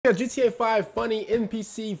got GTA 5 funny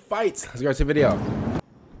NPC fights. Let's go to the video.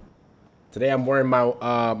 Today I'm wearing my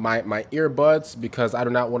my earbuds because I do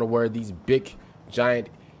not want to wear these big giant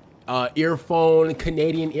earphone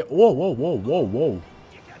Canadian ear. Whoa, whoa, whoa, whoa, whoa.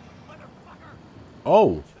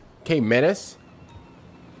 Oh, okay, Menace.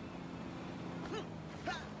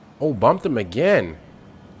 Oh, bumped him again.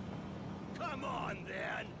 Come on,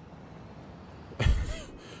 then.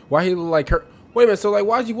 Why he look like her? Wait a minute. So like,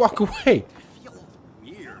 why'd you walk away?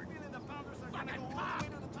 Weird.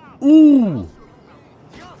 Ooh.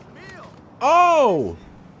 Oh.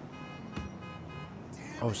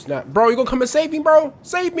 Oh snap, bro! You gonna come and save me, bro?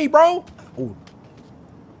 Save me, bro! Ooh.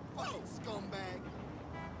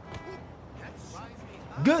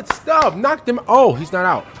 Good stuff. Knocked him. Oh, he's not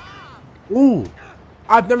out. Ooh.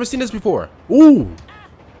 I've never seen this before. Ooh.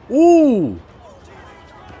 Ooh.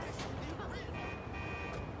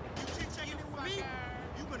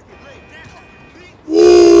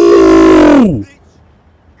 Ooh.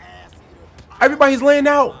 Everybody's laying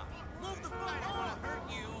out.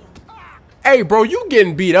 Hey, bro, you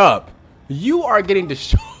getting beat up. You are getting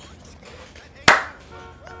destroyed.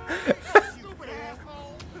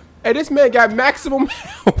 Hey, this man got maximum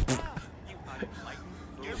health.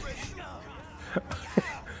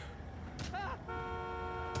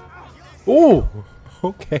 Ooh,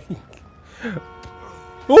 okay.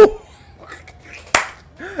 Ooh.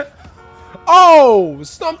 Oh,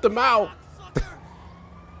 stumped him out.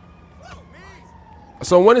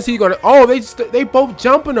 So when is he gonna? Oh, they both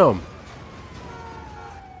jumping him.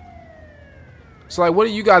 So like, what are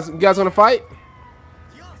you guys? You guys gonna fight?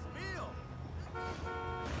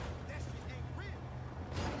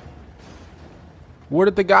 Where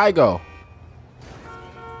did the guy go?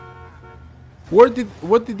 What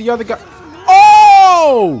did the other guy?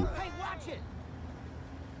 Oh!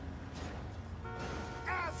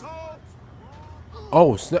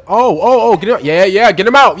 Oh, oh, get him out. Yeah, get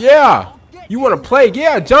him out. Yeah. You want to play?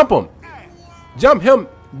 Yeah, jump him. Jump him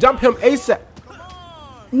ASAP.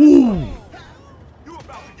 Ooh.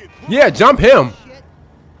 Yeah, jump him.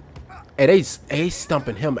 And they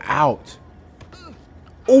stumping him out.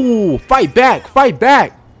 Ooh, fight back.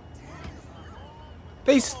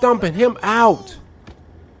 They stumping him out.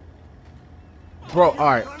 Bro,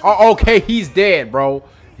 alright. Oh, okay, he's dead, bro.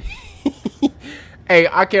 Hey,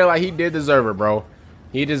 I can't lie, he did deserve it, bro.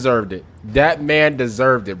 He deserved it. That man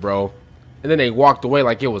deserved it, bro. And then they walked away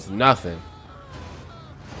like it was nothing.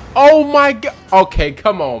 Oh my god. Okay,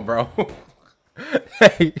 come on, bro.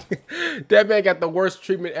 Hey, that man got the worst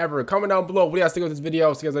treatment ever. Comment down below. What do you guys think of this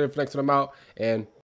video? See you guys later for the next one. I'm out. And